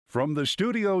From the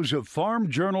studios of Farm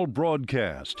Journal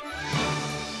Broadcast,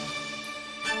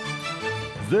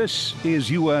 this is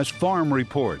U.S. Farm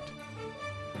Report.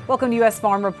 Welcome to U.S.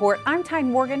 Farm Report. I'm Tyne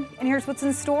Morgan, and here's what's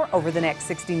in store over the next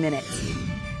 60 minutes.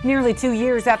 Nearly 2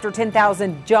 years after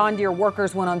 10,000 John Deere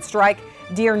workers went on strike,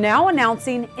 Deere now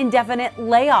announcing indefinite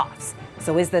layoffs.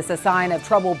 So is this a sign of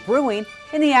trouble brewing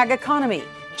in the ag economy?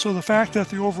 So the fact that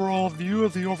the overall view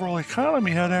of the overall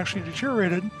economy had actually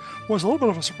deteriorated was a little bit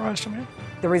of a surprise to me.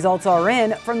 The results are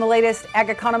in from the latest Ag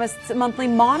Economist's monthly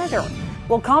monitor.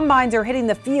 Well, combines are hitting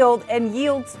the field and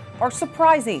yields are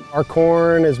surprising. Our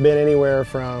corn has been anywhere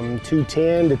from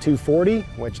 210 to 240,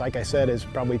 which, like I said, is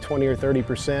probably 20 or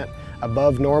 30%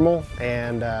 above normal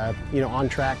and on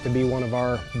track to be one of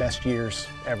our best years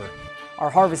ever. Our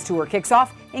harvest tour kicks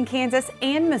off in Kansas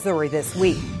and Missouri this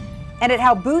week, and at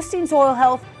how boosting soil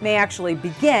health may actually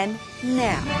begin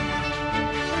now.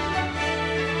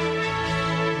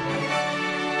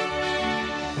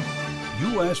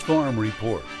 U.S. Farm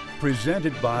Report,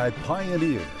 presented by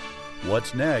Pioneer.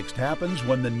 What's next happens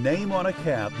when the name on a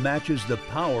cap matches the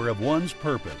power of one's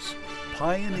purpose.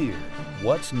 Pioneer.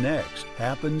 What's next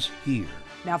happens here.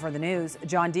 Now for the news.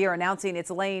 John Deere announcing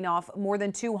it's laying off more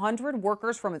than 200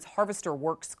 workers from its Harvester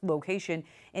Works location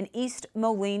in East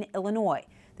Moline, Illinois.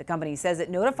 The company says it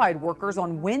notified workers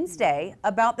on Wednesday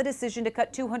about the decision to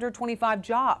cut 225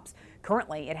 jobs.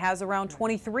 Currently, it has around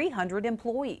 2,300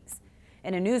 employees.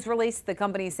 In a news release, the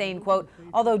company is saying, quote,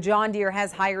 although John Deere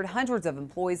has hired hundreds of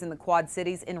employees in the Quad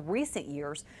Cities in recent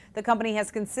years, the company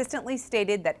has consistently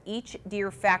stated that each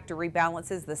Deere factory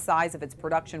balances the size of its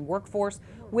production workforce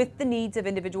with the needs of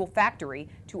individual factory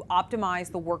to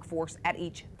optimize the workforce at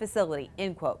each facility,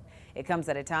 end quote. It comes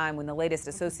at a time when the latest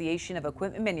Association of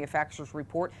Equipment Manufacturers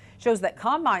report shows that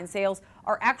combine sales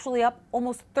are actually up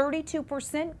almost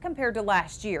 32% compared to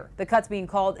last year. The cut's being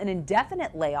called an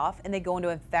indefinite layoff, and they go into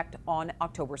effect on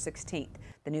October 16th.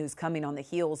 The news coming on the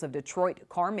heels of Detroit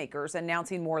car makers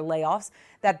announcing more layoffs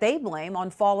that they blame on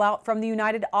fallout from the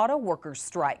United Auto Workers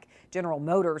strike. General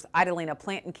Motors idling a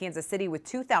plant in Kansas City with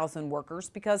 2,000 workers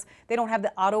because they don't have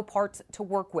the auto parts to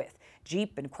work with.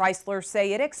 Jeep and Chrysler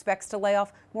say it expects to lay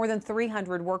off more than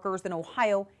 300 workers in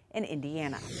Ohio and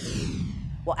Indiana.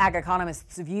 Well, ag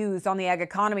economists' views on the ag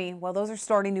economy, well, those are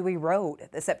starting to erode.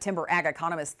 The September Ag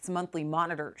Economist's monthly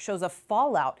monitor shows a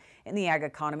fallout in the ag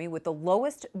economy with the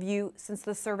lowest view since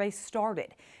the survey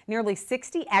started. Nearly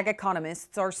 60 ag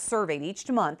economists are surveyed each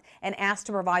month and asked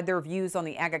to provide their views on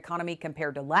the ag economy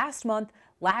compared to last month,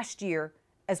 last year,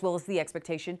 as well as the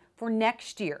expectation for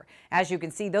next year. As you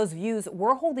can see, those views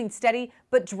were holding steady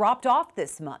but dropped off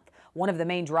this month. One of the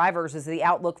main drivers is the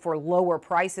outlook for lower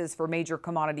prices for major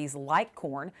commodities like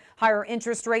corn. Higher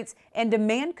interest rates and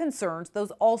demand concerns,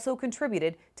 those also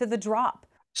contributed to the drop.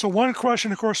 So one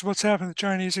question, of course, is what's happening to the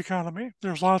Chinese economy.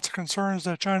 There's lots of concerns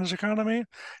that China's economy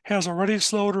has already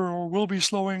slowed or will be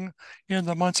slowing in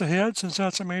the months ahead, since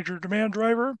that's a major demand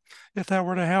driver. If that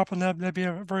were to happen, that'd be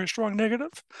a very strong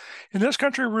negative. In this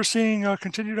country, we're seeing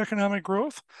continued economic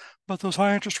growth, but those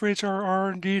high interest rates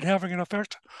are indeed having an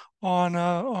effect on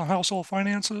household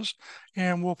finances,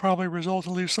 and will probably result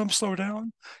in at least some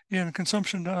slowdown in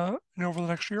consumption over the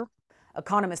next year.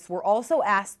 Economists were also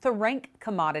asked to rank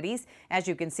commodities. As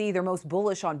you can see, they're most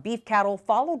bullish on beef cattle,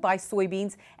 followed by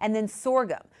soybeans and then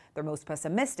sorghum. They're most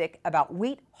pessimistic about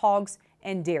wheat, hogs,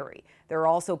 and dairy. There are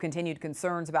also continued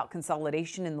concerns about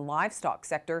consolidation in the livestock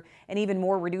sector and even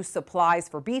more reduced supplies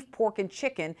for beef, pork, and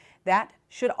chicken that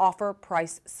should offer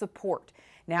price support.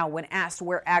 Now, when asked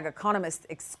where ag economists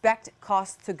expect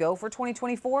costs to go for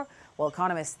 2024, well,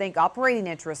 economists think operating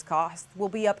interest costs will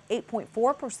be up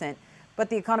 8.4%. But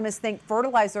the economists think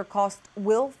fertilizer costs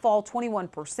will fall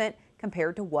 21%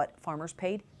 compared to what farmers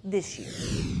paid this year.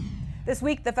 This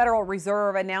week, the Federal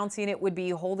Reserve announcing it would be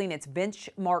holding its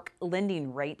benchmark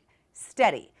lending rate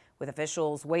steady, with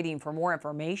officials waiting for more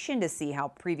information to see how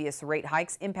previous rate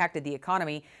hikes impacted the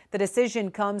economy. The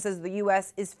decision comes as the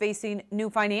U.S. is facing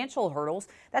new financial hurdles.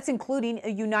 That's including a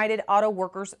United Auto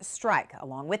Workers strike.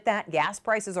 Along with that, gas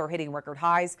prices are hitting record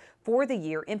highs for the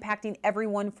year, impacting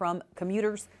everyone from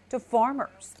commuters to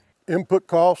farmers. Input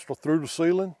costs are through the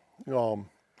ceiling.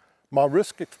 My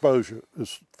risk exposure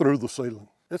is through the ceiling.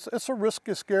 It's a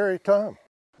risky, scary time.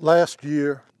 Last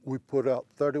year, we put out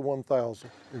 $31,000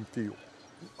 in fuel.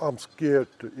 I'm scared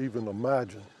to even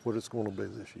imagine what it's going to be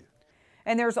this year.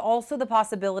 And there's also the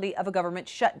possibility of a government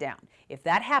shutdown. If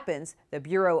that happens, the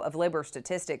Bureau of Labor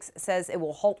Statistics says it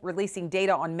will halt releasing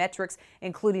data on metrics,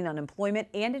 including unemployment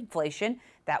and inflation.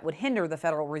 That would hinder the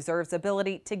Federal Reserve's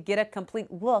ability to get a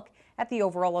complete look at the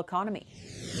overall economy.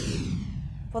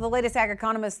 Well, the latest Ag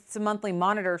Economist's monthly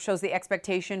monitor shows the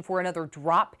expectation for another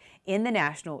drop in the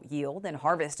national yield, and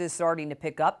harvest is starting to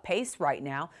pick up pace right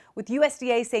now, with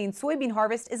USDA saying soybean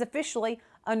harvest is officially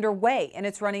underway and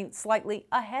it's running slightly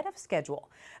ahead of schedule.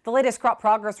 The latest crop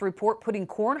progress report putting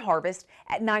corn harvest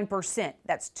at 9%.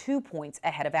 That's 2 points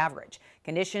ahead of average.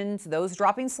 Conditions, those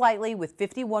dropping slightly, with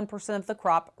 51% of the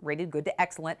crop rated good to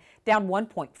excellent, down 1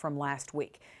 point from last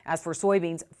week. As for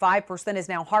soybeans, 5% is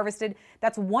now harvested.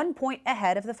 That's 1 point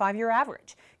ahead of the 5-year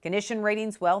average. Condition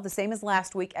ratings, well, the same as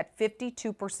last week at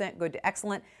 52% good to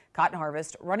excellent. Cotton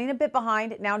harvest running a bit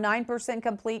behind, now 9%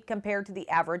 complete compared to the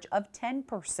average of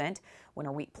 10%.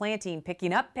 Winter wheat planting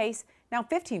picking up pace, now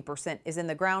 15% is in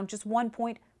the ground, just 1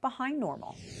 point behind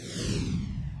normal.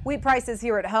 Wheat prices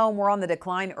here at home were on the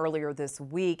decline earlier this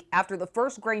week after the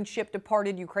first grain ship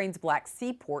departed Ukraine's Black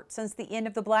Sea port since the end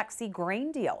of the Black Sea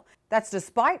grain deal. That's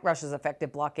despite Russia's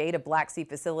effective blockade of Black Sea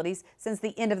facilities since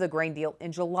the end of the grain deal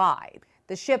in July.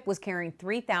 The ship was carrying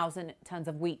 3,000 tons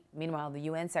of wheat. Meanwhile, the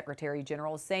UN Secretary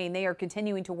General is saying they are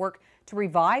continuing to work to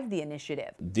revive the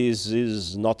initiative. This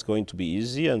is not going to be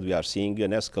easy, and we are seeing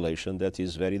an escalation that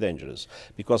is very dangerous,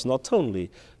 because not only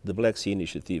the Black Sea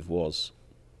initiative was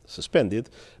suspended,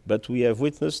 but we have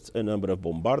witnessed a number of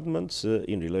bombardments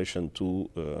in relation to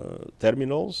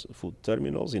terminals, food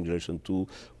terminals, in relation to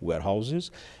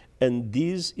warehouses, and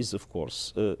this is, of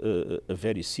course, a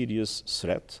very serious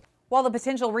threat. While the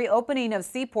potential reopening of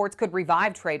seaports could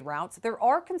revive trade routes, there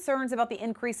are concerns about the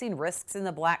increasing risks in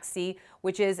the Black Sea,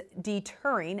 which is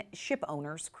deterring ship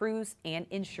owners, crews, and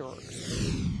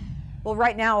insurers. Well,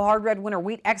 right now, hard red winter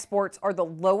wheat exports are the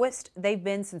lowest they've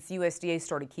been since USDA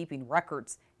started keeping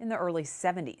records in the early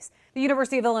 70s. The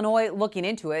University of Illinois looking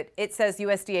into it. It says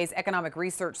USDA's Economic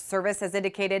Research Service has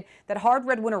indicated that hard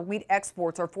red winter wheat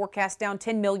exports are forecast down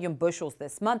 10 million bushels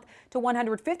this month to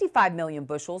 155 million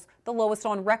bushels, the lowest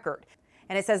on record.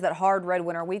 And it says that hard red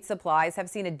winter wheat supplies have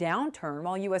seen a downturn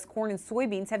while U.S. corn and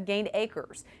soybeans have gained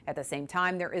acres. At the same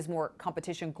time, there is more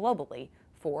competition globally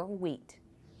for wheat.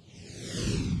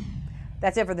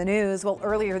 That's it for the news. Well,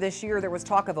 earlier this year, there was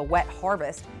talk of a wet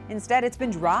harvest. Instead, it's been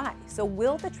dry. So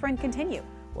will the trend continue?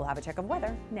 We'll have a check of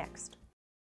weather next.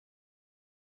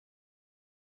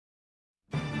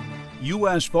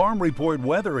 U.S. Farm Report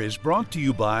weather is brought to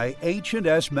you by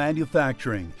H&S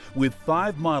Manufacturing, with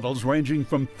 5 models ranging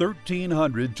from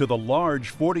 1,300 to the large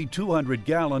 4,200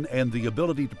 gallon and the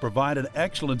ability to provide an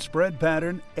excellent spread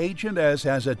pattern. H&S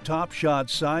has a Top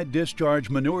Shot side discharge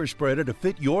manure spreader to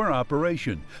fit your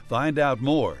operation. Find out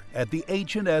more at the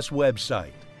H&S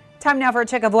website. Time now for a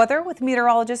check of weather with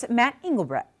meteorologist Matt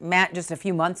Engelbrecht. Matt, just a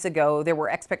few months ago, there were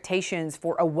expectations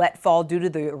for a wet fall due to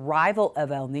the arrival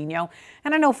of El Nino.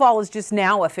 And I know fall is just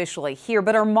now officially here,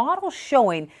 but are models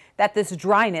showing that this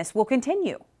dryness will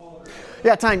continue?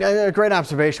 Yeah, Tyne, a great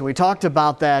observation. We talked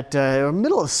about that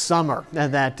middle of summer,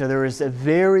 that there is a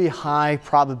very high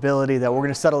probability that we're going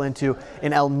to settle into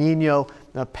an El Nino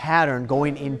pattern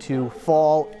going into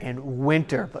fall and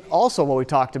winter. But also what we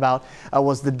talked about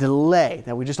was the delay,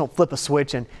 that we just don't flip a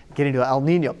switch and get into El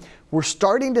Nino. We're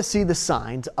starting to see the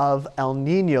signs of El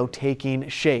Nino taking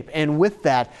shape. And with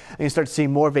that, you start to see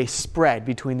more of a spread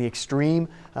between the extreme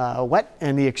wet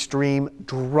and the extreme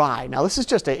dry. Now, this is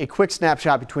just a quick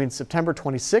snapshot between September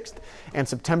 26th and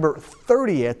September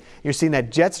 30th. You're seeing that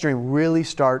jet stream really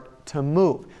start to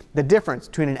move. The difference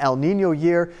between an El Nino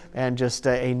year and just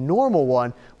a normal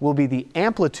one will be the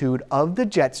amplitude of the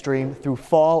jet stream through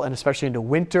fall and especially into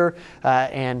winter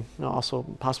and also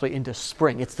possibly into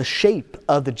spring. It's the shape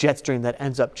of the jet stream that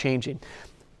ends up changing.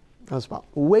 That was about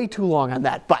way too long on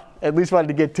that, but at least wanted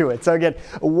to get to it. So again,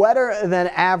 wetter than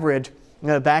average.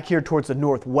 Back here towards the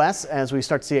northwest as we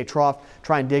start to see a trough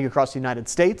try and dig across the United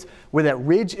States. Where that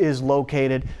ridge is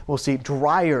located, we'll see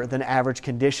drier than average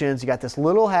conditions. You got this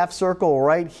little half circle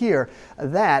right here.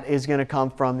 That is going to come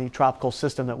from the tropical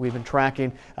system that we've been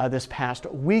tracking this past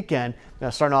weekend.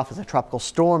 Starting off as a tropical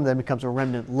storm, then becomes a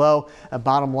remnant low.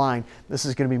 Bottom line, this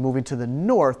is going to be moving to the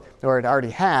north, or it already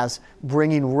has,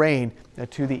 bringing rain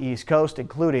to the East Coast,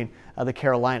 including the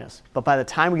Carolinas. But by the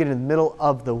time we get in the middle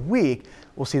of the week,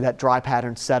 we'll see that dry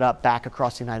pattern set up back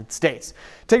across the United States.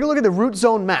 Take a look at the root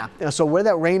zone map. So where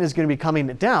that rain is going to be coming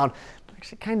down,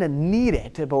 actually kind of need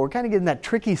it, but we're kind of getting that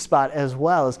tricky spot as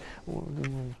well as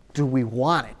do we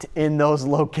want it in those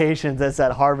locations as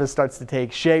that harvest starts to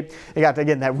take shape. You got,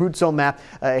 again, that root zone map,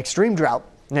 extreme drought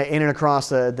in and across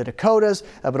the Dakotas,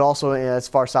 but also as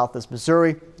far south as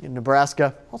Missouri, in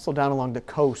Nebraska, also down along the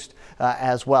coast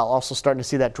as well. Also starting to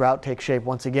see that drought take shape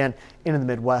once again into the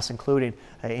Midwest, including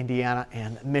Indiana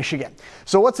and Michigan.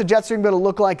 So what's the jet stream going to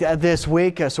look like this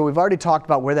week? So we've already talked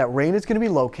about where that rain is going to be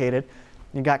located.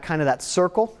 You got kind of that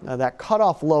circle, that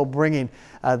cutoff low bringing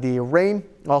the rain,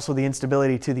 also the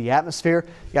instability to the atmosphere.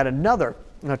 You got another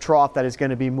trough that is going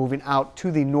to be moving out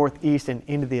to the northeast and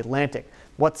into the Atlantic.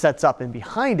 What sets up and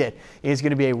behind it is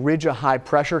going to be a ridge of high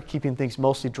pressure, keeping things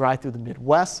mostly dry through the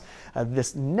Midwest.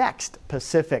 This next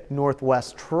Pacific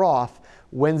Northwest trough,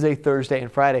 Wednesday, Thursday, and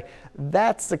Friday,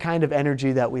 that's the kind of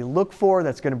energy that we look for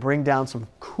that's going to bring down some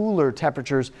cooler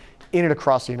temperatures in and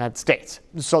across the United States.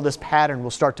 So this pattern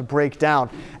will start to break down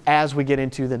as we get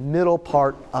into the middle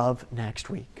part of next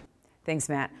week. Thanks,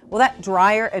 Matt. Well, that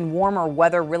drier and warmer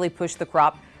weather really pushed the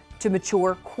crop to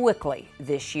mature quickly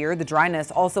this year. The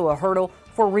dryness also a hurdle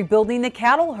for rebuilding the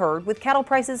cattle herd, with cattle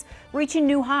prices reaching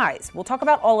new highs. We'll talk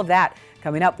about all of that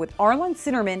coming up with Arlan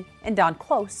Suderman and Don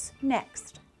Close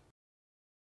next.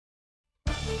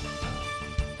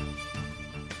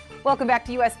 Welcome back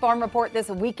to U.S. Farm Report this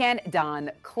weekend. Don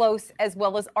Close as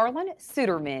well as Arlan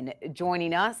Suderman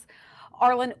joining us.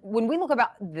 Arlan, when we look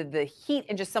about the heat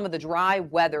and just some of the dry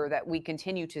weather that we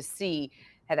continue to see,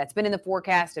 that's been in the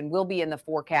forecast and will be in the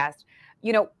forecast,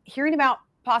 you know, hearing about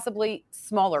possibly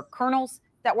smaller kernels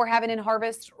that we're having in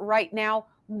harvest right now,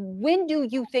 when do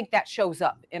you think that shows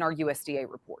up in our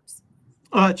USDA reports?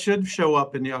 It should show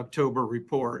up in the October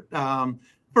report.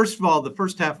 First of all, the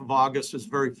first half of August is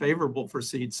very favorable for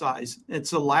seed size.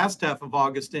 It's the last half of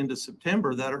August into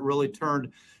September that it really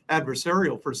turned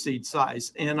adversarial for seed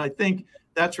size. And I think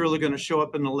that's really going to show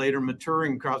up in the later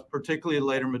maturing crops, particularly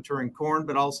later maturing corn,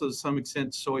 but also to some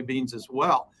extent soybeans as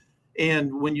well.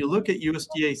 And when you look at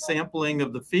USDA sampling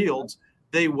of the fields,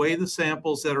 they weigh the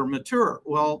samples that are mature.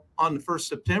 Well, on the 1st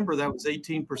September, that was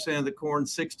 18% of the corn,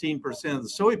 16% of the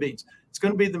soybeans. It's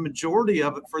going to be the majority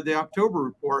of it for the October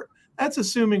report. That's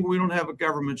assuming we don't have a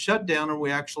government shutdown and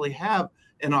we actually have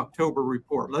an October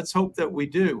report. Let's hope that we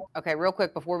do. Okay, real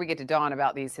quick before we get to Dawn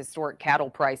about these historic cattle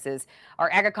prices,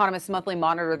 our Ag Economist monthly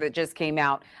monitor that just came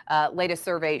out, latest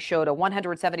survey showed a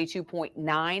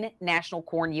 172.9 national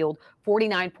corn yield,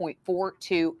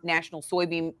 49.42 national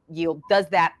soybean yield. Does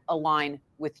that align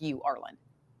with you, Arlan?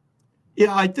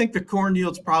 Yeah, I think the corn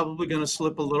yield's probably going to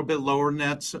slip a little bit lower than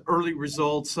that. Early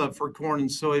results for corn and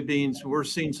soybeans, we're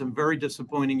seeing some very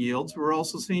disappointing yields. We're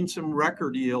also seeing some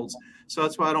record yields. So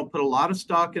that's why I don't put a lot of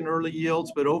stock in early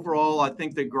yields. But overall, I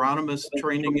think the agronomist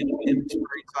training and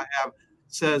experience I have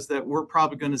says that we're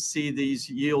probably going to see these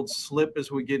yields slip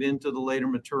as we get into the later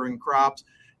maturing crops.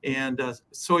 And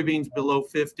soybeans below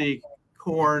 50,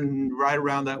 corn right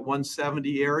around that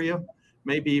 170 area,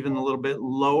 maybe even a little bit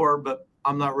lower, but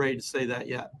I'm not ready to say that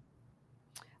yet.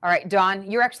 All right, Don,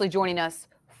 you're actually joining us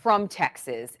from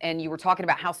Texas, and you were talking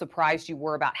about how surprised you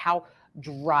were about how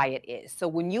dry it is. So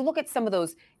when you look at some of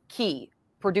those key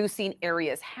producing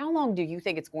areas, how long do you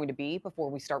think it's going to be before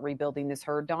we start rebuilding this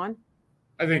herd, Don?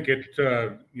 I think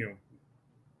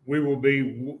we will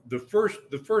be the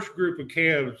first group of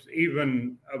calves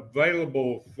even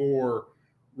available for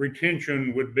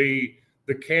retention would be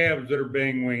the calves that are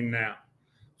being weaned now.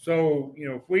 So,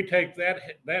 if we take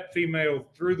that female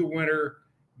through the winter,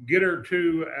 get her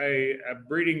to a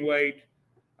breeding weight,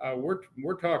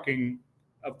 we're talking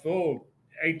a full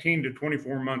 18 to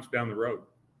 24 months down the road.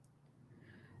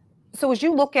 So as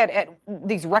you look at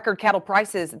these record cattle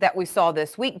prices that we saw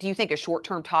this week, do you think a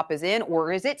short-term top is in,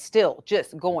 or is it still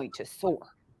just going to soar?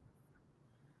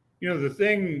 The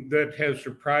thing that has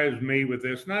surprised me with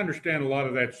this, and I understand a lot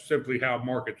of that's simply how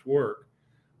markets work,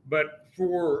 but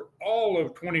for all of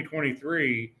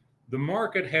 2023, the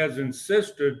market has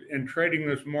insisted in trading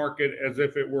this market as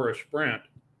if it were a sprint.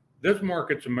 This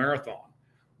market's a marathon.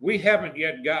 We haven't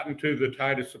yet gotten to the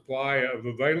tightest supply of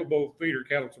available feeder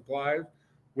cattle supplies.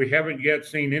 We haven't yet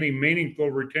seen any meaningful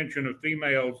retention of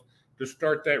females to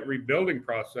start that rebuilding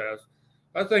process.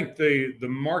 I think the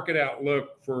market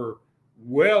outlook for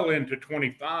well into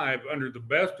 25 under the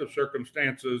best of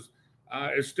circumstances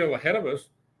is still ahead of us.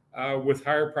 With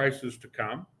higher prices to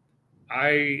come.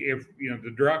 If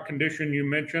the drought condition you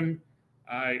mentioned,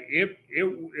 it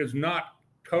is not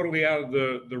totally out of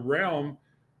the realm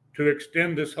to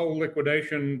extend this whole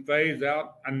liquidation phase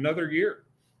out another year.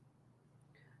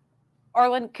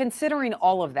 Arlan, considering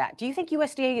all of that, do you think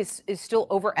USDA is still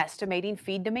overestimating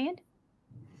feed demand?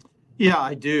 Yeah,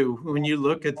 I do. When you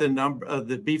look at the number of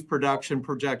the beef production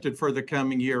projected for the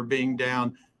coming year being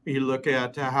down, you look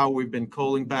at how we've been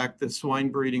culling back the swine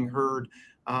breeding herd.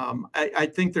 I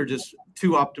think they're just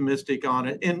too optimistic on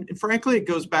it. And frankly, it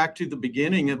goes back to the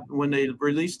beginning of when they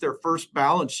released their first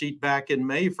balance sheet back in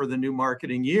May for the new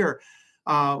marketing year.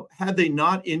 Had they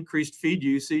not increased feed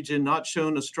usage and not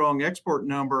shown a strong export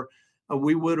number,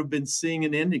 we would have been seeing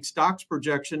an ending stocks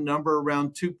projection number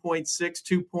around 2.6,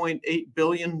 2.8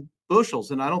 billion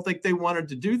bushels. And I don't think they wanted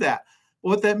to do that.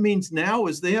 What that means now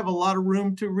is they have a lot of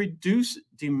room to reduce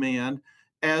demand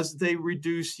as they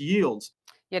reduce yields.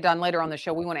 Yeah, Don, later on the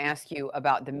show, we want to ask you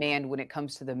about demand when it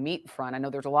comes to the meat front. I know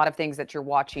there's a lot of things that you're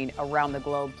watching around the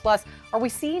globe. Plus, are we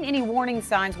seeing any warning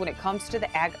signs when it comes to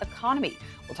the ag economy?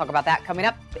 We'll talk about that coming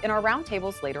up in our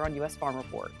roundtables later on U.S. Farm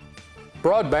Report.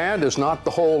 Broadband is not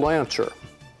the whole answer.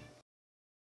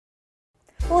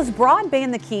 Well, is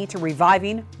broadband the key to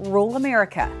reviving rural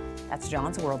America? That's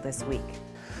John's World this week.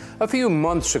 A few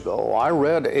months ago, I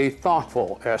read a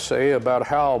thoughtful essay about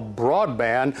how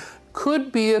broadband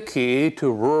could be a key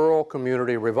to rural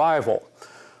community revival.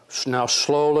 Now,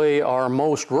 slowly, our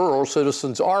most rural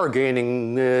citizens are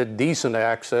gaining decent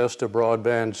access to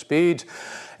broadband speeds,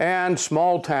 and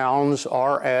small towns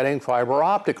are adding fiber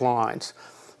optic lines.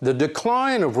 The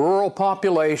decline of rural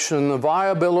population, the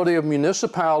viability of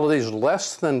municipalities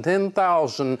less than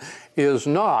 10,000 is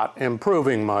not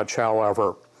improving much,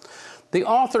 however. The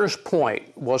author's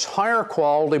point was higher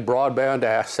quality broadband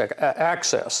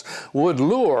access would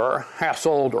lure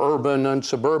hassled urban and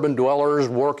suburban dwellers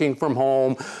working from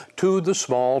home to the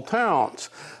small towns.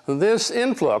 This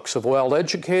influx of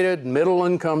well-educated,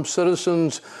 middle-income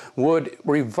citizens would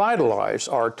revitalize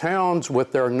our towns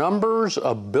with their numbers,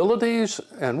 abilities,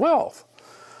 and wealth.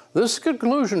 This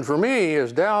conclusion for me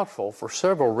is doubtful for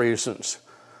several reasons.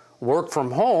 Work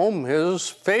from home is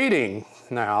fading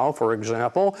now, for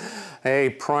example. A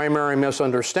primary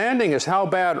misunderstanding is how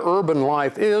bad urban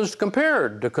life is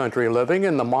compared to country living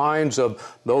in the minds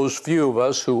of those few of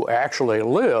us who actually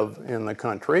live in the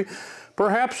country,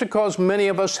 perhaps because many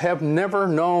of us have never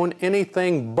known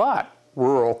anything but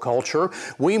rural culture.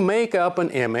 We make up an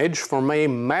image from a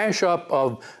mashup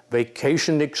of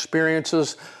vacation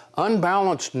experiences,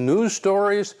 unbalanced news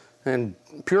stories, and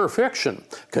pure fiction.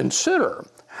 Consider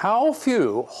how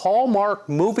few Hallmark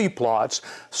movie plots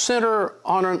center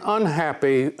on an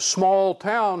unhappy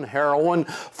small-town heroine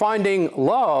finding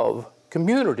love,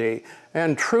 community,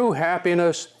 and true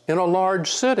happiness in a large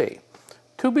city.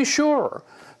 To be sure,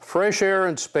 fresh air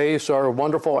and space are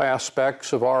wonderful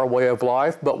aspects of our way of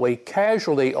life, but we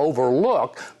casually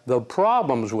overlook the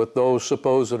problems with those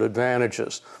supposed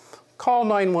advantages. Call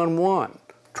 911.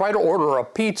 Try to order a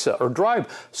pizza or drive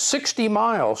 60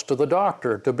 miles to the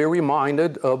doctor to be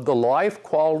reminded of the life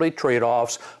quality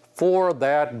trade-offs for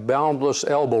that boundless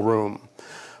elbow room.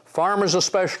 Farmers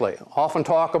especially often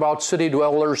talk about city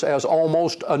dwellers as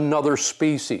almost another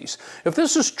species. If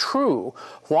this is true,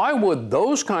 why would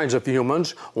those kinds of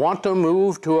humans want to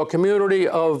move to a community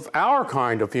of our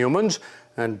kind of humans,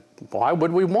 and why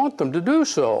would we want them to do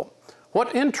so?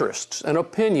 What interests and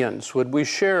opinions would we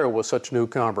share with such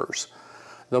newcomers?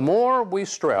 The more we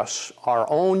stress our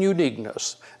own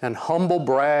uniqueness and humble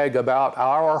brag about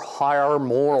our higher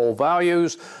moral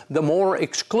values, the more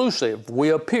exclusive we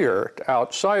appear to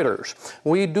outsiders.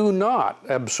 We do not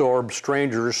absorb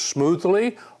strangers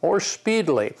smoothly or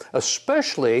speedily,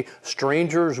 especially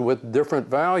strangers with different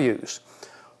values.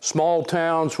 Small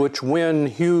towns which win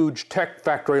huge tech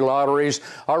factory lotteries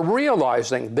are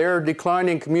realizing their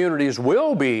declining communities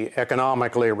will be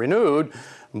economically renewed,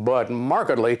 but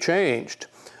markedly changed.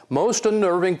 Most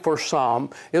unnerving for some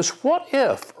is what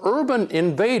if urban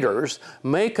invaders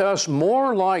make us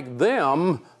more like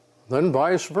them than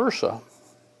vice versa?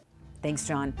 Thanks,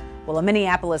 John. Well, a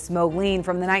Minneapolis Moline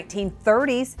from the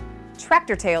 1930s,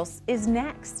 Tractor Tales, is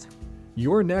next.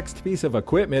 Your next piece of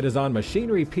equipment is on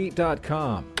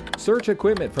MachineryPete.com. Search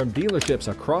equipment from dealerships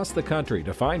across the country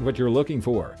to find what you're looking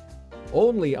for.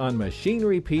 Only on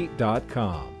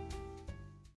MachineryPete.com.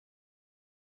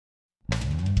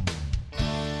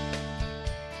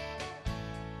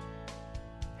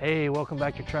 Hey, welcome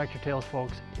back to Tractor Tales,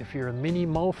 folks. If you're a Mini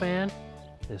Mo fan,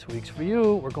 this week's for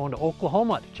you. We're going to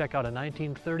Oklahoma to check out a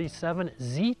 1937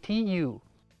 ZTU.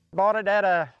 Bought it at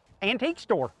a antique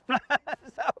store,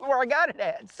 so where I got it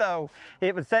at. So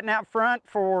it was sitting out front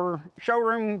for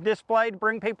showroom display to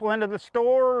bring people into the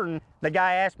store. And the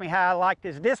guy asked me how I liked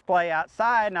his display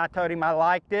outside, and I told him I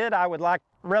liked it. I would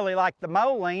really like the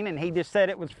Moline, and he just said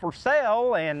it was for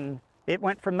sale, and it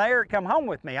went from there. It come home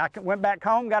with me. I went back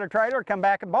home, got a trailer, come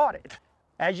back and bought it.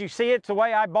 As you see, it's the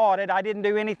way I bought it. I didn't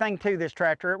do anything to this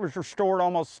tractor. It was restored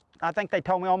almost, I think they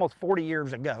told me almost 40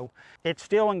 years ago. It's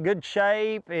still in good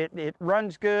shape. It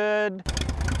runs good.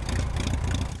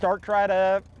 Starts right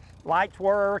up, lights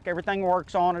work, everything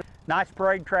works on it. Nice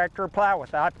parade tractor to plow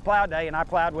with. I had to plow day, and I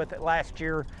plowed with it last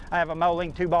year. I have a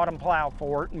Moline 2-bottom plow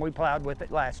for it, and we plowed with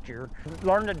it last year.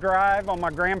 Learned to drive on my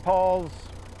grandpa's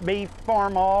beef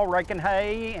farm all raking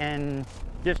hay, and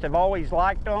just have always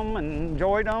liked them and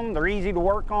enjoyed them. They're easy to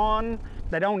work on.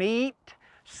 They don't eat,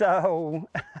 so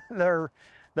they're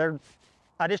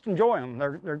I just enjoy them.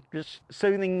 They're just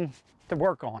soothing to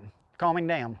work on, calming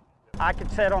down. I could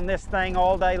sit on this thing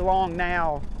all day long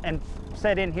now and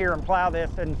sit in here and plow this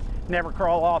and never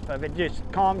crawl off of it. Just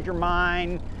calms your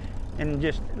mind and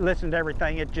just listen to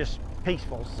everything. It's just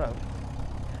peaceful. So.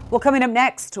 Well, coming up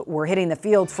next, we're hitting the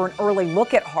fields for an early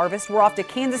look at harvest. We're off to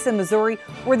Kansas and Missouri,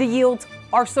 where the yields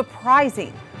are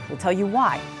surprising. We'll tell you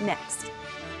why next.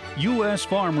 U.S.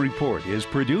 Farm Report is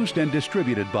produced and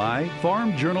distributed by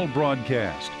Farm Journal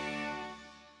Broadcast.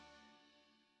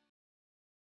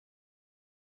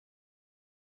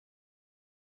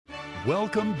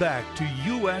 Welcome back to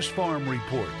U.S. Farm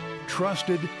Report.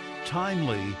 Trusted,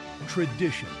 timely,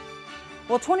 tradition.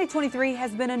 Well, 2023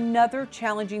 has been another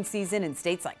challenging season in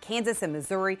states like Kansas and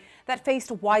Missouri that faced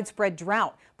widespread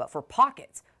drought. But for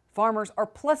pockets, farmers are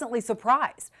pleasantly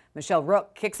surprised. Michelle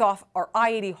Rook kicks off our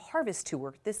I-80 Harvest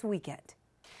Tour this weekend.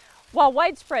 While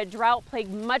widespread drought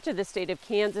plagued much of the state of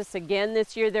Kansas again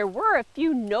this year, there were a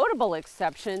few notable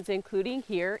exceptions, including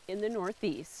here in the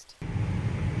Northeast.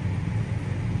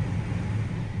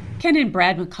 Ken and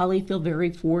Brad McCulley feel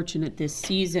very fortunate this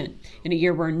season. In a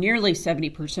year where nearly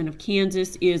 70% of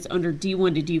Kansas is under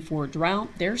D1 to D4 drought,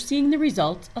 they're seeing the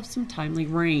results of some timely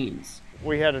rains.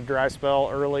 We had a dry spell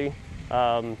early,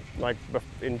 like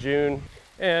in June,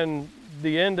 and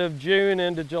the end of June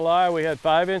into July, we had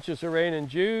 5 inches of rain in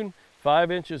June, 5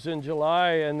 inches in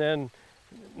July, and then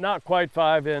not quite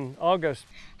 5 in August.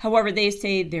 However, they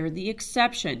say they're the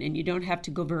exception, and you don't have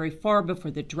to go very far before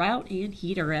the drought and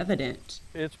heat are evident.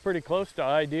 It's pretty close to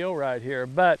ideal right here,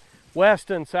 but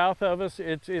west and south of us,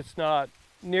 it's not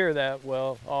near that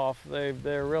well off.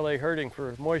 They're really hurting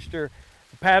for moisture.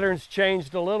 The pattern's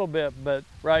changed a little bit, but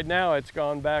right now it's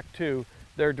gone back to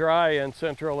they're dry in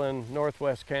central and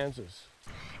northwest Kansas.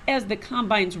 As the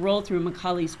combines roll through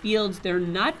McCulley's fields, they're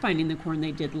not finding the corn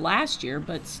they did last year,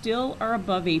 but still are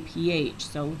above APH,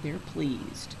 so they're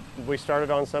pleased. We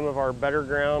started on some of our better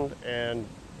ground, and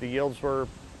the yields were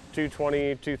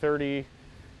 220, 230,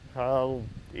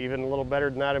 even a little better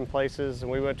than that in places.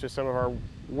 And we went to some of our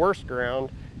worst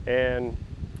ground and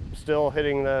still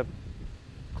hitting the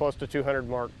close to 200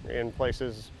 mark in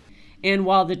places. And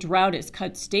while the drought has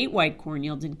cut statewide corn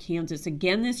yields in Kansas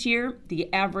again this year,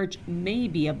 the average may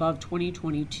be above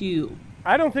 2022.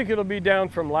 I don't think it'll be down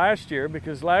from last year,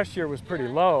 because last year was pretty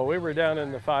low. We were down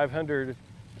in the 500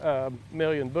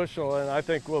 million bushel, and I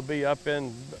think we'll be up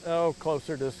in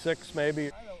closer to 6 maybe.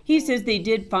 He says they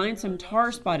did find some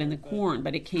tar spot in the corn,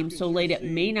 but it came so late it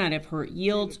may not have hurt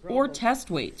yields or test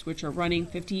weights, which are running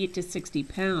 58 to 60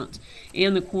 pounds.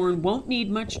 And the corn won't need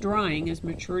much drying as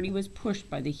maturity was pushed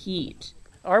by the heat.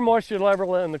 Our moisture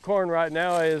level in the corn right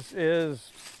now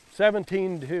is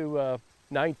 17 to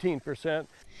 19%.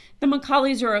 The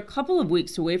McCulleys are a couple of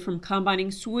weeks away from combining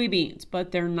soybeans,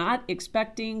 but they're not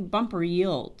expecting bumper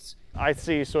yields. I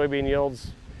see soybean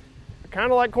yields kind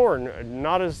of like corn,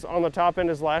 not as on the top end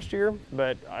as last year,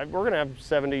 but we're going to have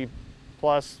 70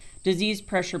 plus. Disease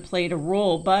pressure played a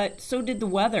role, but so did the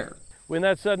weather. When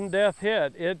that sudden death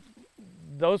hit,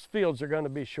 those fields are going to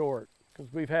be short,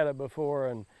 because we've had it before,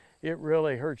 and it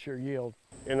really hurts your yield.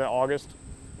 In August,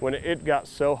 when it got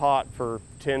so hot for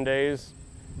 10 days,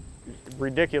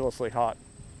 ridiculously hot,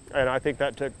 and I think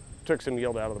that took some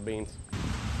yield out of the beans.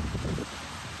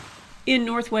 In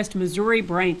northwest Missouri,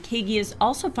 Brian Kagi is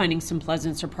also finding some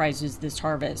pleasant surprises this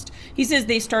harvest. He says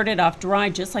they started off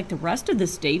dry just like the rest of the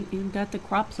state and got the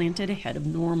crop planted ahead of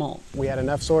normal. We had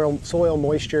enough soil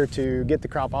moisture to get the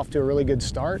crop off to a really good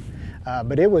start,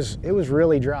 but it was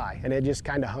really dry, and it just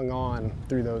kind of hung on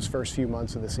through those first few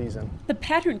months of the season. The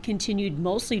pattern continued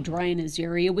mostly dry in his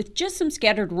area with just some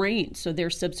scattered rain, so their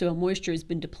subsoil moisture has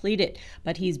been depleted.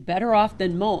 But he's better off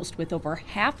than most, with over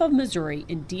half of Missouri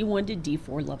in D1 to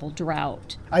D4 level drought.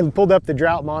 I pulled up the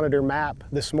drought monitor map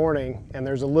this morning, and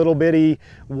there's a little bitty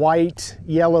white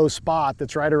yellow spot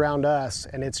that's right around us,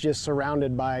 and it's just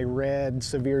surrounded by red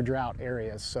severe drought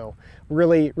areas. So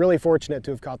really fortunate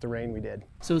to have caught the rain we did.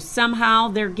 So somehow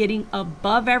they're getting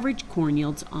above average corn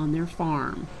yields on their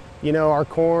farm. You know, our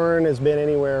corn has been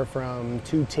anywhere from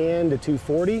 210 to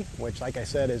 240, which, like I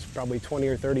said, is probably 20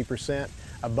 or 30%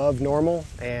 above normal,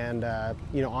 and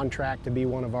on track to be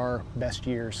one of our best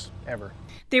years ever.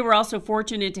 They were also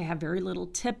fortunate to have very little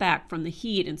tip back from the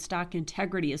heat, and stock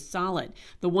integrity is solid.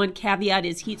 The one caveat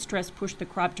is heat stress pushed the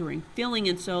crop during filling,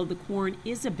 and so the corn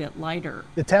is a bit lighter.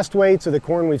 The test weights of the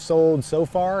corn we've sold so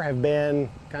far have been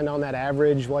kind of on that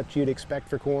average, what you'd expect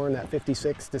for corn, that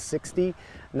 56 to 60.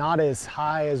 not as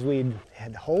high as we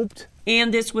had hoped.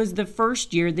 And this was the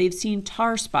first year they've seen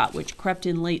tar spot, which crept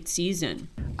in late season.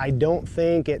 I don't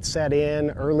think it set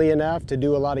in early enough to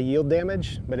do a lot of yield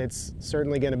damage, but it's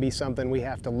certainly going to be something we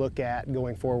have to look at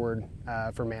going forward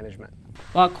for management.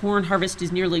 While corn harvest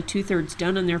is nearly 2/3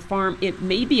 done on their farm, it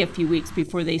may be a few weeks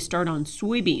before they start on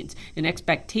soybeans, and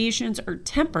expectations are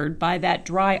tempered by that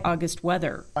dry August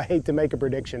weather. I hate to make a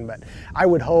prediction, but I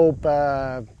would hope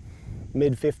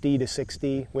mid 50 to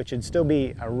 60, which would still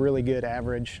be a really good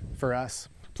average for us.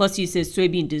 Plus, he says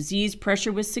soybean disease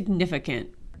pressure was significant.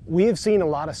 We have seen a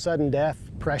lot of sudden death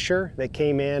pressure that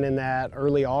came in that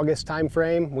early August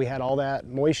timeframe. We had all that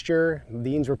moisture,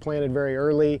 beans were planted very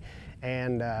early,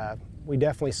 and we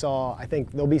definitely saw, I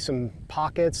think there'll be some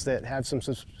pockets that have some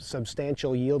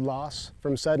substantial yield loss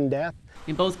from sudden death.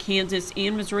 In both Kansas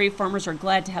and Missouri, farmers are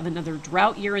glad to have another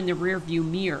drought year in the rearview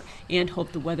mirror and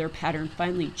hope the weather pattern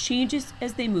finally changes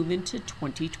as they move into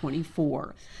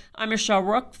 2024. I'm Michelle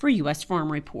Rook for U.S.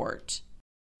 Farm Report.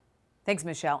 Thanks,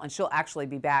 Michelle. And she'll actually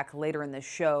be back later in the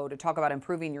show to talk about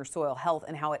improving your soil health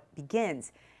and how it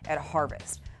begins at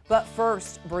harvest. But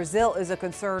first, Brazil is a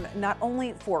concern not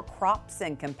only for crops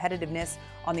and competitiveness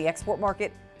on the export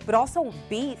market, but also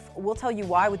beef. We'll tell you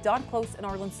why with Don Close and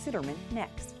Arlen Suderman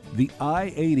next. The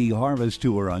I-80 Harvest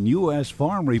Tour on U.S.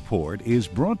 Farm Report is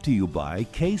brought to you by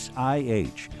Case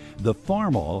IH. The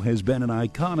Farmall has been an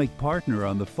iconic partner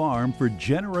on the farm for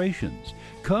generations.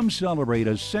 Come celebrate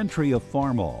a century of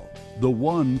Farmall, the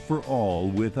one for all,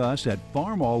 with us at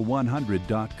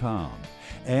farmall100.com.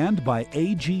 And by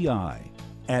AGI.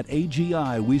 At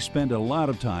AGI, we spend a lot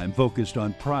of time focused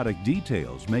on product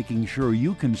details, making sure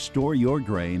you can store your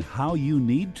grain how you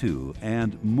need to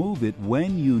and move it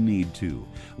when you need to.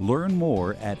 Learn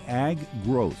more at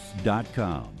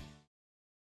aggrowth.com.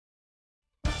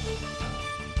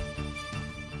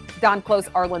 Don Close,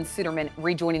 Arlen Suderman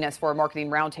rejoining us for our marketing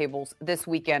roundtables this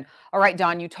weekend. All right,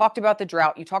 Don, you talked about the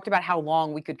drought. You talked about how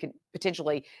long we could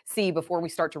potentially see before we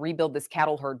start to rebuild this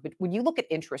cattle herd. But when you look at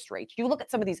interest rates, you look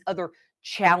at some of these other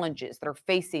challenges that are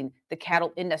facing the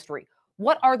cattle industry.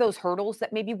 What are those hurdles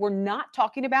that maybe we're not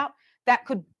talking about that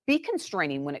could be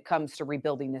constraining when it comes to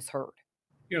rebuilding this herd?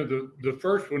 You know, the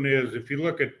first one is, if you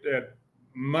look at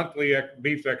monthly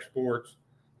beef exports,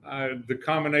 the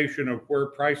combination of where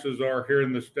prices are here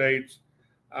in the States,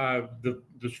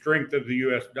 the strength of the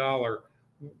U.S. dollar,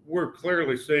 we're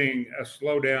clearly seeing a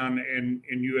slowdown in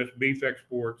U.S. beef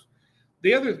exports.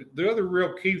 The other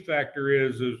real key factor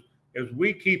is as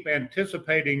we keep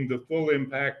anticipating the full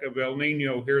impact of El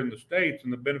Nino here in the States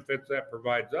and the benefits that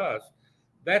provides us,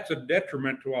 that's a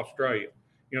detriment to Australia.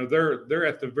 You know, they're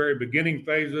at the very beginning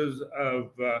phases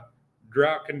of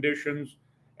drought conditions.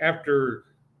 After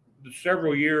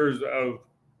several years of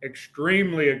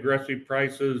extremely aggressive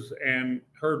prices and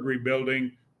herd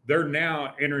rebuilding, they're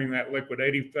now entering that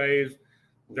liquidating phase.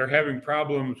 They're having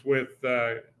problems with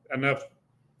enough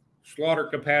slaughter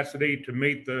capacity to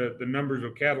meet the numbers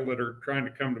of cattle that are trying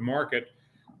to come to market.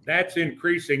 That's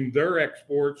increasing their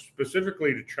exports,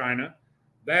 specifically to China.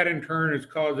 That in turn is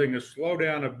causing a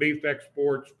slowdown of beef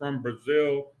exports from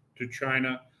Brazil to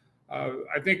China.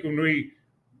 I think when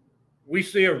we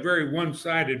see a very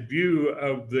one-sided view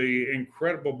of the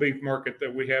incredible beef market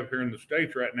that we have here in the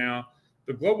States right now,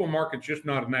 the global market's just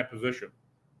not in that position.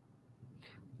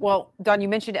 Well, Don, you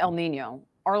mentioned El Nino.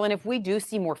 Arlen, if we do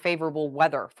see more favorable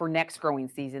weather for next growing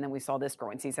season than we saw this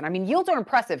growing season, I mean, yields are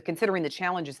impressive considering the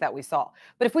challenges that we saw.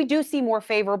 But if we do see more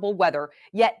favorable weather,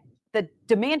 yet the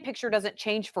demand picture doesn't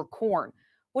change for corn,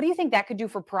 what do you think that could do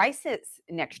for prices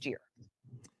next year?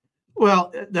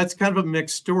 Well, that's kind of a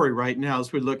mixed story right now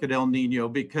as we look at El Nino,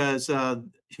 because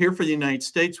here for the United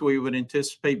States, we would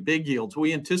anticipate big yields.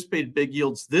 We anticipated big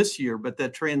yields this year, but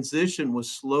that transition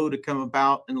was slow to come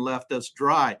about and left us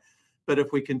dry. But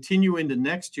if we continue into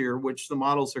next year, which the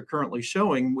models are currently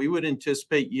showing, we would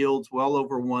anticipate yields well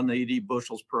over 180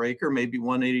 bushels per acre, maybe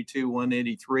 182,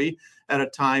 183 at a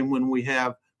time when we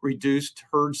have reduced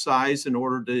herd size in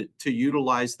order to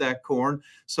utilize that corn.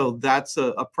 So that's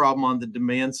a problem on the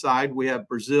demand side. We have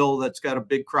Brazil that's got a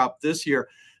big crop this year.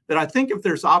 But I think if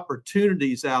there's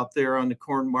opportunities out there on the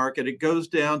corn market, it goes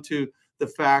down to the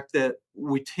fact that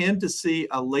we tend to see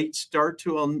a late start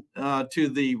to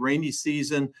the rainy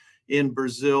season in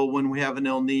Brazil when we have an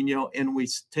El Nino, and we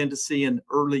tend to see an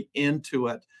early end to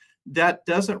it. That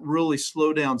doesn't really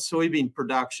slow down soybean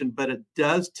production, but it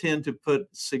does tend to put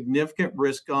significant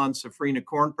risk on safrinha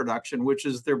corn production, which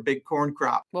is their big corn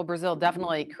crop. Well, Brazil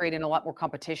definitely creating a lot more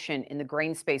competition in the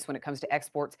grain space when it comes to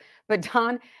exports. But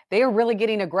Don, they are really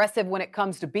getting aggressive when it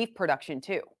comes to beef production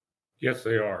too. Yes,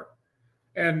 they are.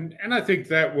 And I think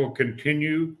that will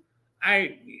continue.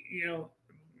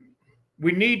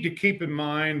 we need to keep in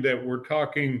mind that we're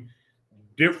talking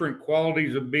different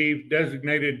qualities of beef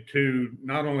designated to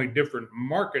not only different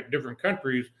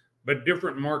countries, but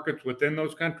different markets within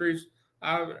those countries.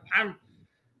 I'm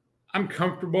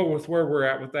comfortable with where we're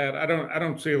at with that. I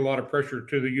don't see a lot of pressure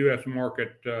to the U.S.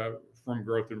 market from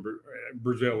growth in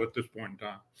Brazil at this point in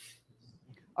time.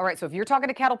 All right, so if you're talking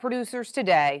to cattle producers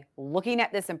today, looking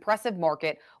at this impressive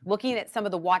market, looking at some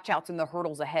of the watch-outs and the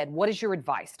hurdles ahead, what is your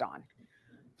advice, Don?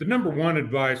 The number one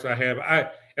advice I have,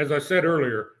 as I said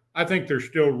earlier, I think there's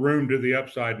still room to the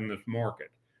upside in this market.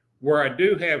 Where I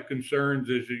do have concerns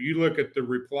is that you look at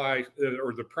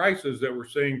the prices that we're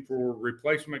seeing for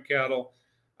replacement cattle.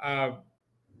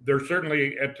 There's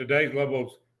certainly at today's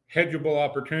levels hedgeable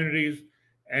opportunities,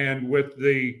 and with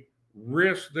the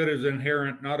risk that is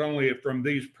inherent not only from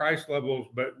these price levels,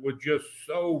 but with just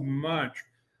so much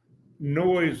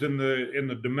noise in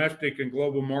the domestic and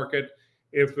global market,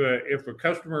 if a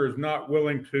customer is not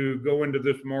willing to go into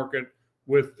this market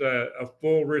with a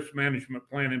full risk management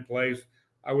plan in place,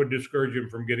 I would discourage him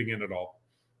from getting in at all.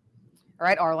 All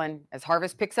right, Arlen, as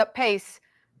harvest picks up pace,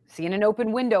 seeing an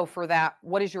open window for that,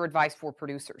 what is your advice for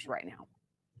producers right now?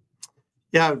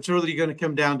 Yeah, it's really going to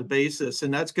come down to basis,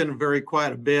 and that's going to vary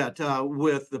quite a bit.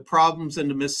 With the problems in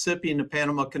the Mississippi and the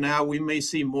Panama Canal, we may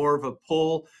see more of a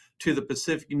pull to the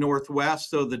Pacific Northwest.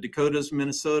 So the Dakotas,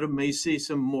 Minnesota may see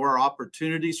some more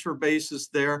opportunities for basis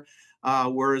there,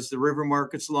 whereas the river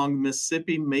markets along the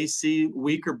Mississippi may see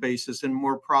weaker basis and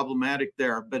more problematic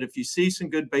there. But if you see some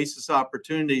good basis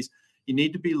opportunities, you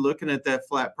need to be looking at that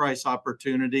flat price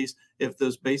opportunities. If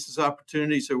those basis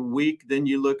opportunities are weak, then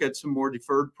you look at some more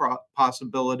deferred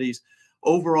possibilities.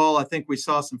 Overall, I think we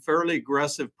saw some fairly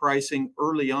aggressive pricing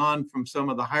early on from some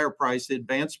of the higher price,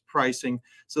 advanced pricing.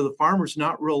 So the farmer's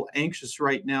not real anxious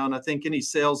right now. And I think any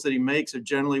sales that he makes are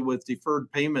generally with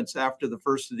deferred payments after the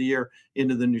first of the year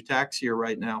into the new tax year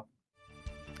right now.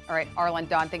 All right, Arlen,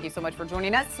 Don, thank you so much for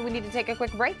joining us. We need to take a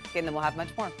quick break, and then we'll have much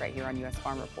more right here on U.S.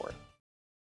 Farm Report.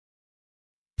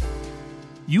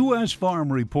 U.S.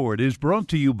 Farm Report is brought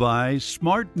to you by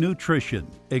Smart Nutrition.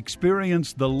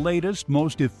 Experience the latest,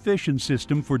 most efficient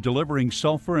system for delivering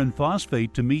sulfur and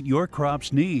phosphate to meet your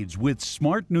crop's needs with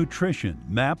Smart Nutrition,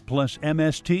 MAP plus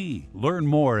MST. Learn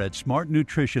more at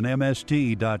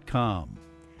smartnutritionmst.com.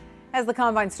 As the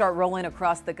combines start rolling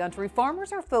across the country,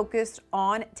 farmers are focused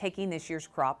on taking this year's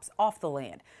crops off the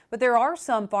land. But there are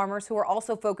some farmers who are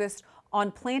also focused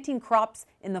on planting crops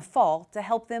in the fall to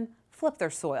help them flip their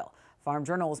soil. Farm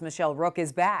Journal's Michelle Rook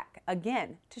is back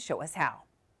again to show us how.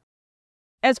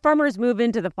 As farmers move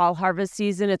into the fall harvest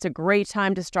season, it's a great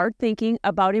time to start thinking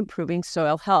about improving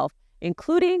soil health,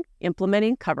 including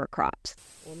implementing cover crops.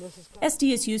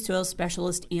 SDSU soil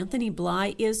specialist Anthony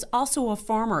Bly is also a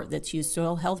farmer that's used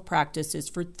soil health practices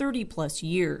for 30-plus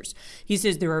years. He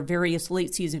says there are various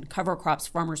late-season cover crops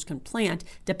farmers can plant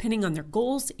depending on their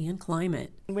goals and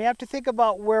climate. We have to think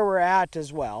about where we're at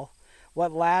as well,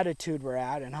 what latitude we're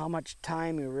at, and how much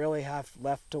time we really have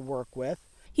left to work with.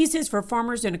 He says for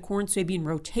farmers in a corn-soybean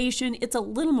rotation, it's a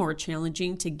little more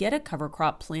challenging to get a cover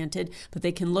crop planted, but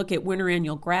they can look at winter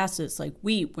annual grasses like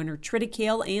wheat, winter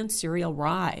triticale, and cereal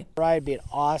rye. Rye would be an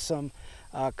awesome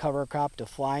cover crop to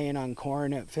fly in on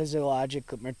corn at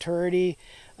physiological maturity,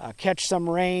 catch some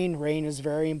rain. Rain is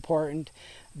very important.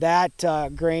 That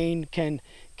grain can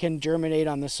germinate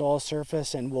on the soil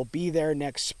surface and will be there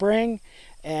next spring.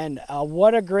 And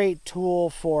what a great tool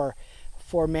for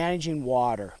managing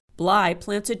water. Bly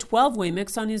planted 12-way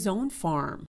mix on his own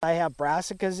farm. I have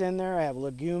brassicas in there, I have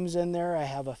legumes in there, I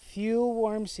have a few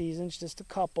warm seasons, just a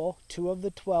couple. 2 of the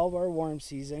 12 are warm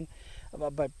season,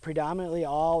 but predominantly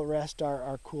all the rest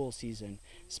are cool season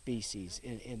species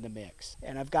in the mix.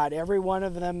 And I've got every one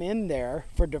of them in there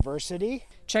for diversity.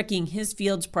 Checking his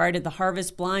fields prior to the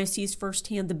harvest, Bly sees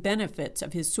firsthand the benefits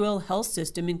of his soil health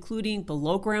system, including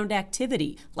below-ground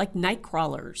activity like night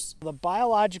crawlers. The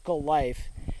biological life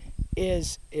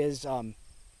is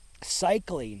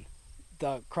cycling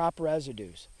the crop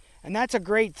residues, and that's a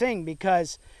great thing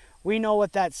because we know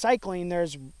with that cycling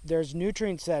there's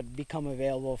nutrients that become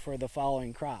available for the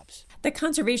following crops. The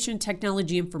Conservation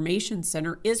Technology Information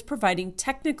Center is providing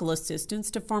technical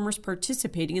assistance to farmers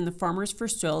participating in the Farmers for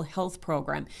Soil Health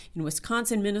program in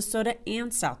Wisconsin, Minnesota,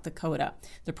 and South Dakota.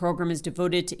 The program is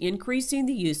devoted to increasing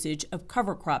the usage of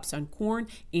cover crops on corn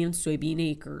and soybean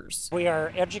acres. We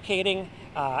are educating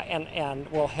and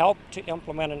will help to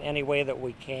implement in any way that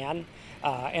we can,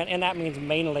 and that means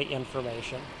mainly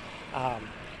information.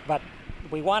 But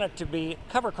we want it to be,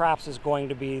 cover crops is going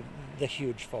to be the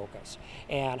huge focus,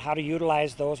 and how to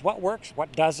utilize those, what works,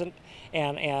 what doesn't,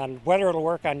 and whether it'll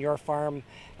work on your farm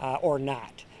or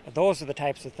not. Those are the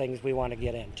types of things we want to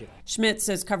get into. Schmidt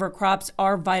says cover crops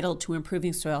are vital to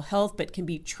improving soil health, but can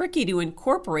be tricky to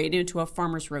incorporate into a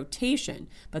farmer's rotation,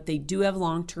 but they do have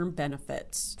long-term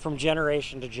benefits. From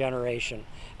generation to generation,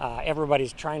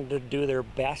 everybody's trying to do their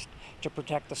best to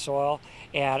protect the soil,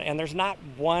 and there's not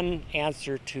one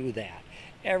answer to that.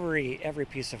 Every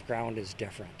piece of ground is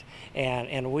different,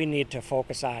 and we need to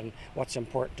focus on what's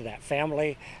important to that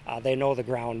family. They know the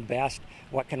ground best.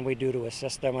 What can we do to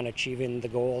assist them in achieving the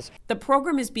goals? The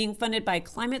program is being funded by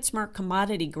Climate Smart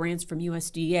commodity grants from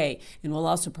USDA and will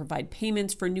also provide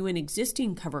payments for new and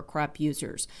existing cover crop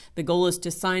users. The goal is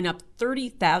to sign up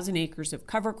 30,000 acres of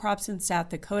cover crops in South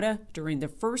Dakota during the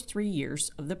first 3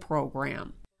 years of the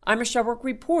program. I'm Michelle Rourke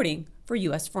reporting for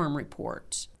U.S. Farm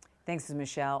Report. Thanks,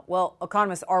 Michelle. Well,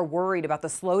 economists are worried about the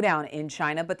slowdown in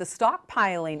China, but the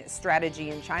stockpiling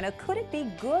strategy in China, could it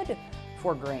be good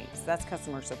for grains? That's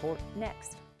customer support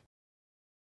next.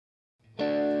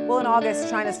 Well, in August,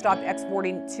 China stopped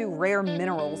exporting 2 rare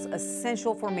minerals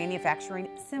essential for manufacturing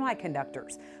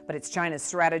semiconductors. But it's China's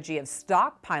strategy of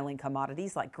stockpiling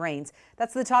commodities like grains.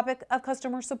 That's the topic of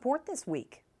customer support this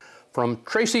week. From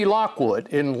Tracy Lockwood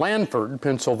in Lanford,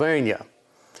 Pennsylvania.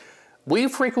 We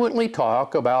frequently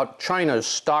talk about China's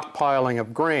stockpiling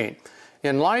of grain.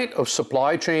 In light of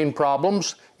supply chain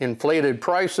problems, inflated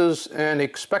prices, and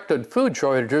expected food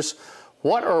shortages,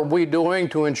 what are we doing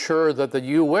to ensure that the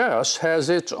U.S. has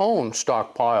its own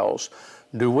stockpiles?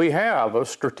 Do we have a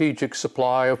strategic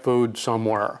supply of food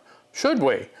somewhere? Should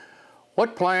we?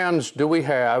 What plans do we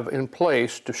have in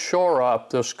place to shore up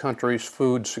this country's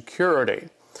food security?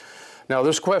 Now,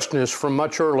 this question is from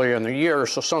much earlier in the year,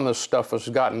 so some of this stuff has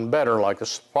gotten better, like the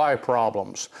supply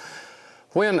problems.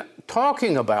 When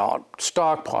talking about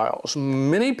stockpiles,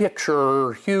 many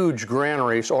picture huge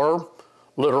granaries or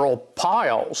literal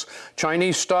piles.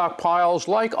 Chinese stockpiles,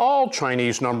 like all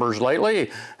Chinese numbers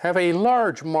lately, have a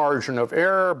large margin of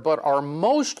error, but are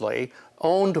mostly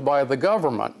owned by the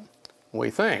government, we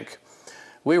think.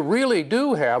 We really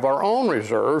do have our own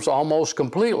reserves almost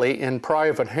completely in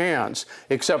private hands,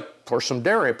 except for some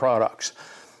dairy products.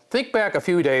 Think back a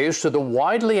few days to the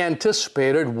widely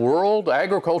anticipated World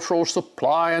Agricultural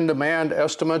Supply and Demand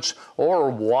Estimates,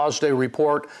 or WASDE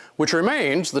report, which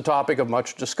remains the topic of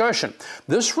much discussion.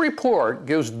 This report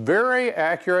gives very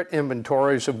accurate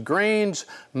inventories of grains,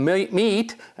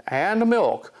 meat, and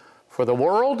milk for the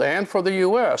world and for the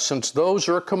U.S., since those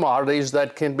are commodities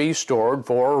that can be stored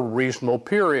for reasonable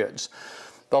periods.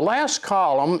 The last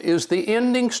column is the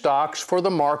ending stocks for the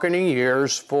marketing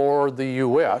years for the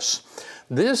U.S.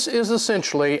 This is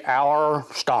essentially our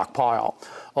stockpile,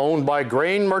 owned by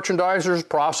grain merchandisers,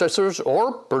 processors,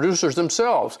 or producers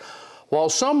themselves. While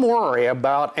some worry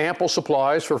about ample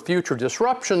supplies for future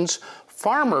disruptions,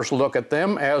 farmers look at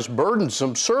them as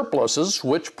burdensome surpluses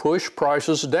which push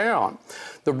prices down.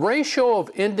 The ratio of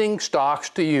ending stocks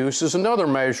to use is another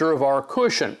measure of our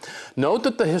cushion. Note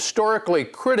that the historically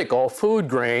critical food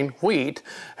grain, wheat,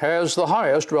 has the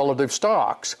highest relative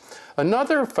stocks.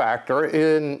 Another factor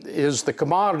is the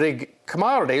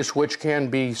commodities which can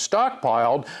be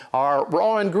stockpiled are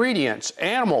raw ingredients,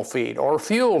 animal feed, or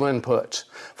fuel inputs.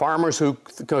 Farmers who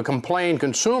complain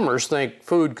consumers think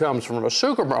food comes from a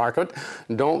supermarket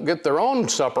don't get their own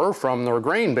supper from their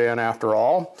grain bin after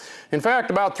all. In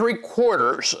fact, about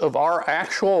 3/4 of our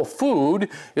actual food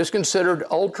is considered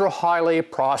ultra highly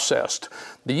processed.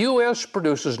 The U.S.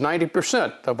 produces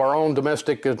 90% of our own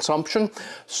domestic consumption.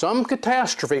 Some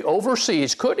catastrophe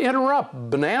overseas could interrupt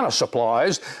banana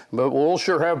supplies, but we'll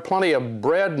sure have plenty of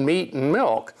bread, meat, and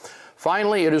milk.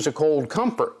 Finally, it is a cold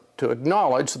comfort to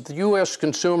acknowledge that the U.S.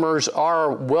 consumers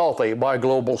are wealthy by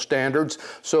global standards,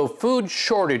 so food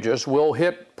shortages will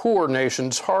hit poor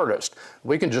nations hardest.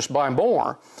 We can just buy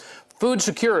more. Food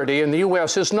security in the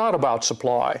U.S. is not about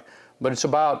supply, but it's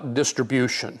about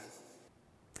distribution.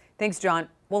 Thanks, John.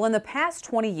 Well, in the past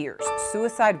 20 years,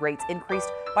 suicide rates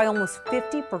increased by almost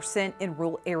 50% in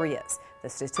rural areas. The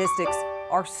statistics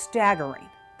are staggering.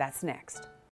 That's next.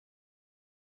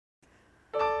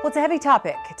 Well, it's a heavy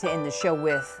topic to end the show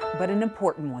with, but an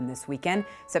important one this weekend.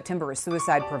 September is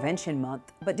Suicide Prevention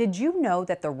Month. But did you know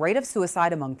that the rate of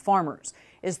suicide among farmers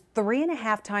is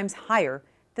 3.5 times higher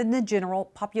than the general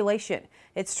population?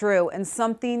 It's true, and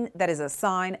something that is a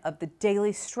sign of the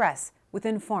daily stress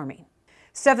within farming.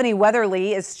 Stephanie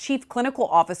Weatherly is Chief Clinical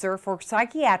Officer for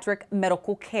Psychiatric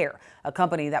Medical Care, a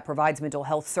company that provides mental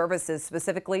health services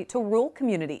specifically to rural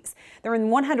communities. They're in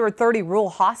 130 rural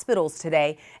hospitals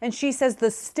today, and she says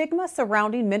the stigma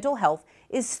surrounding mental health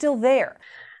is still there.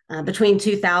 Between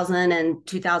 2000 and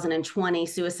 2020,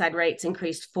 suicide rates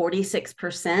increased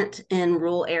 46% in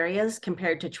rural areas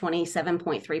compared to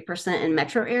 27.3% in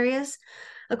metro areas.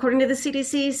 according to the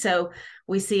CDC. So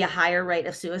we see a higher rate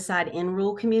of suicide in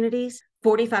rural communities.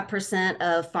 45%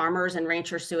 of farmers and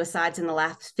rancher suicides in the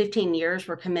last 15 years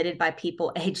were committed by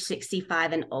people age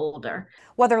 65 and older.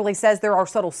 Weatherly says there are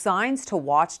subtle signs to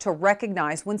watch to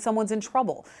recognize when someone's in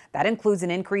trouble. That includes an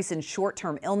increase in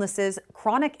short-term illnesses,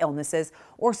 chronic illnesses,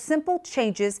 or simple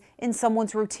changes in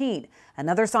someone's routine.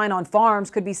 Another sign on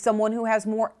farms could be someone who has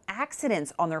more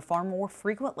accidents on their farm more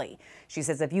frequently. She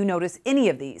says if you notice any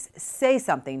of these, say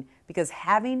something, because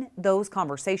having those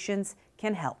conversations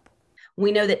can help.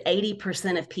 We know that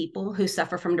 80% of people who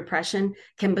suffer from depression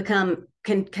can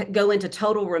go into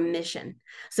total remission.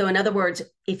 So in other words,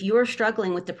 if you are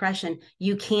struggling with depression,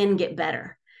 you can get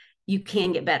better. You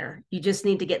can get better. You just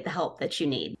need to get the help that you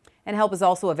need. And help is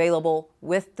also available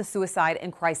with the Suicide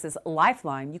and Crisis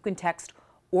Lifeline. You can text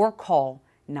or call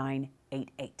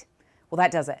 988. Well,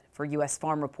 that does it for U.S.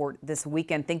 Farm Report this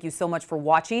weekend. Thank you so much for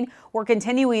watching. We're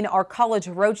continuing our College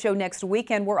Roadshow next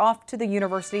weekend. We're off to the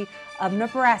University of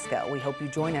Nebraska. We hope you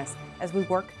join us as we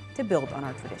work to build on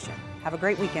our tradition. Have a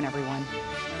great weekend, everyone.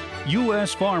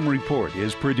 U.S. Farm Report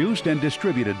is produced and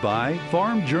distributed by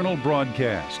Farm Journal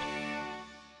Broadcast.